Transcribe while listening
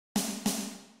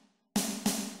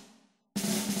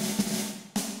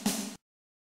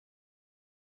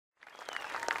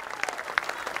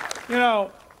You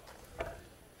know,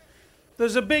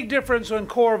 there's a big difference on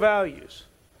core values.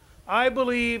 I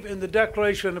believe in the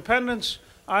Declaration of Independence.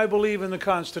 I believe in the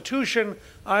Constitution.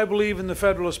 I believe in the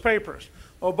Federalist Papers.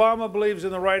 Obama believes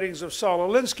in the writings of Saul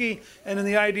Alinsky and in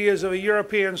the ideas of a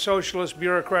European socialist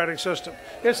bureaucratic system.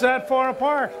 It's that far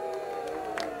apart.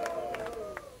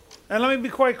 And let me be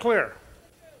quite clear.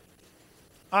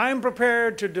 I'm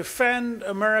prepared to defend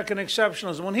American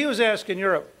exceptionalism. When he was asked in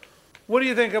Europe, what do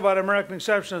you think about American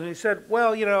exceptionalism? He said,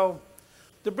 well, you know,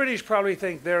 the British probably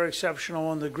think they're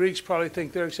exceptional and the Greeks probably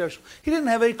think they're exceptional. He didn't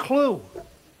have a clue.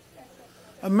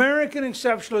 American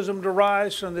exceptionalism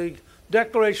derives from the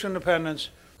Declaration of Independence,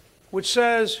 which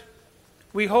says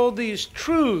we hold these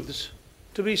truths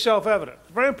to be self-evident.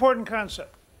 A very important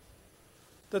concept,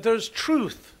 that there's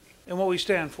truth in what we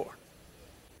stand for.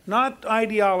 Not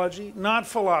ideology, not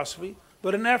philosophy,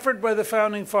 but an effort by the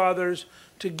Founding Fathers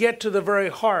to get to the very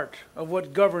heart of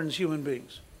what governs human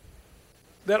beings.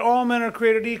 That all men are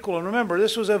created equal. And remember,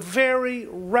 this was a very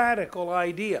radical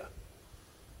idea.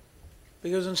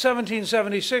 Because in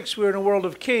 1776, we were in a world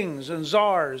of kings and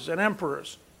czars and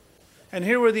emperors. And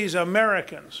here were these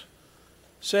Americans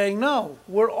saying, no,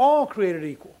 we're all created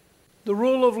equal. The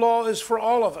rule of law is for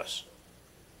all of us.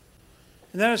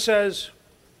 And then it says,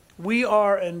 we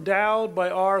are endowed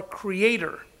by our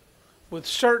Creator with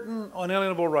certain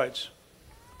unalienable rights.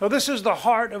 Now, this is the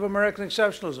heart of American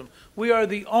exceptionalism. We are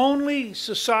the only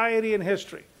society in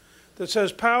history that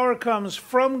says power comes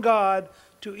from God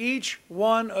to each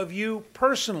one of you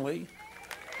personally.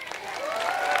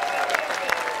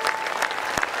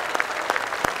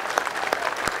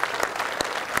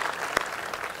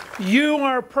 You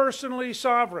are personally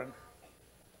sovereign.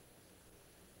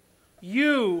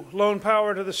 You loan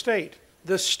power to the state.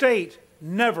 The state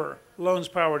never loans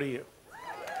power to you.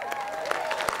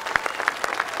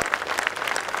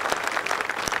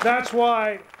 That's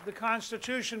why the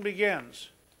Constitution begins,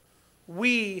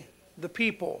 we, the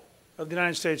people of the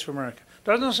United States of America. It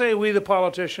doesn't say we, the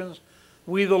politicians,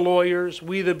 we, the lawyers,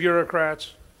 we, the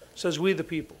bureaucrats. It says we, the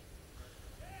people.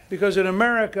 Because in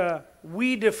America,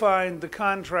 we define the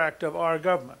contract of our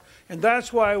government. And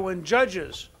that's why when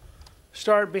judges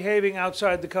start behaving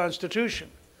outside the Constitution,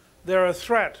 they're a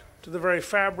threat to the very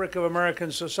fabric of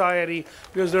American society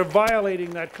because they're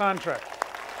violating that contract.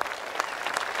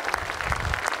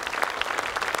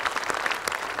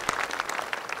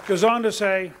 Goes on to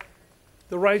say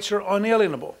the rights are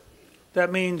unalienable.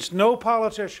 That means no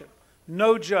politician,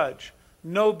 no judge,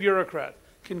 no bureaucrat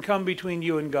can come between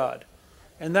you and God.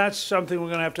 And that's something we're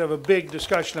going to have a big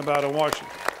discussion about in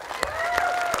Washington.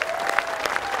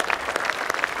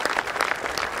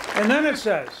 And then it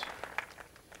says,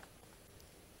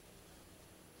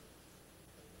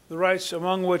 the rights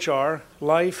among which are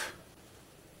life,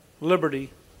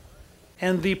 liberty,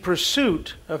 and the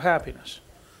pursuit of happiness.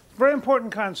 Very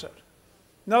important concept.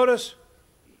 Notice,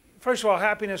 first of all,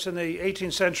 happiness in the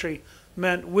 18th century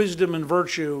meant wisdom and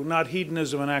virtue, not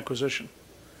hedonism and acquisition.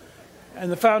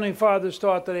 And the Founding Fathers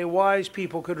thought that a wise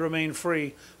people could remain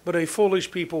free, but a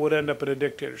foolish people would end up in a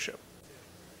dictatorship.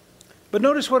 But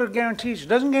notice what it guarantees. It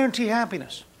doesn't guarantee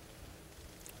happiness.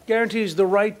 It guarantees the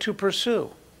right to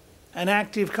pursue, an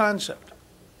active concept.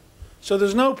 So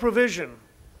there's no provision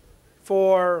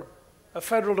for a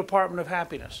federal Department of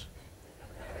Happiness.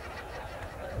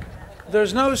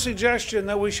 There's no suggestion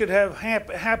that we should have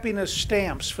happiness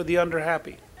stamps for the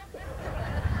under-happy.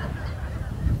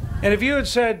 And if you had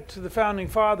said to the Founding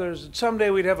Fathers that someday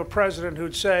we'd have a president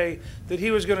who'd say that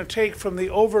he was going to take from the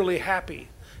overly happy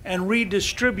and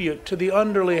redistribute to the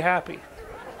underly happy,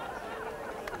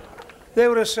 they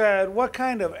would have said, what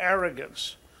kind of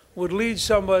arrogance would lead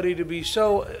somebody to be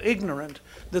so ignorant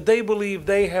that they believe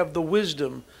they have the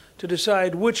wisdom to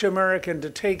decide which American to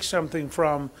take something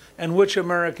from and which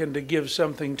American to give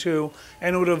something to,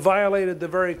 and it would have violated the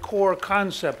very core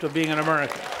concept of being an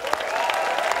American.